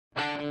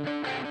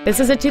This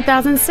is a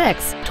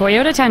 2006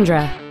 Toyota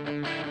Tundra.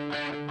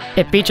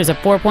 It features a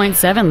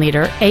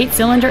 4.7-liter,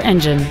 8-cylinder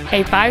engine,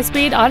 a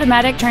 5-speed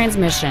automatic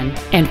transmission,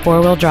 and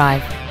 4-wheel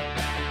drive.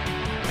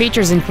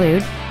 Features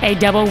include a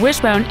double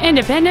wishbone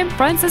independent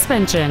front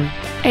suspension,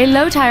 a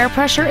low tire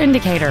pressure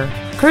indicator,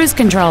 cruise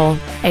control,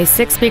 a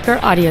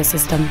 6-speaker audio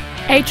system,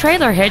 a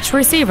trailer hitch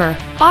receiver,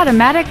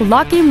 automatic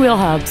locking wheel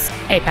hubs,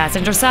 a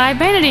passenger side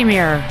vanity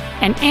mirror,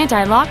 an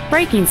anti-lock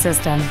braking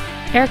system,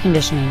 air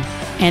conditioning,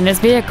 and this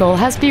vehicle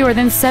has fewer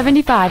than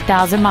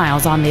 75,000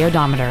 miles on the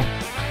odometer.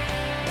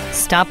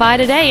 Stop by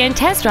today and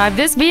test drive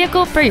this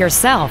vehicle for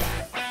yourself.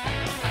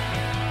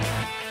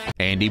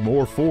 Andy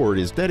Mohr Ford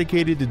is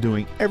dedicated to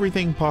doing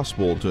everything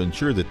possible to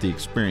ensure that the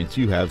experience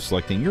you have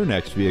selecting your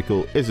next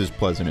vehicle is as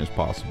pleasant as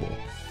possible.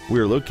 We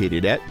are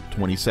located at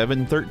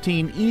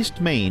 2713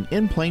 East Main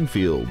in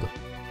Plainfield.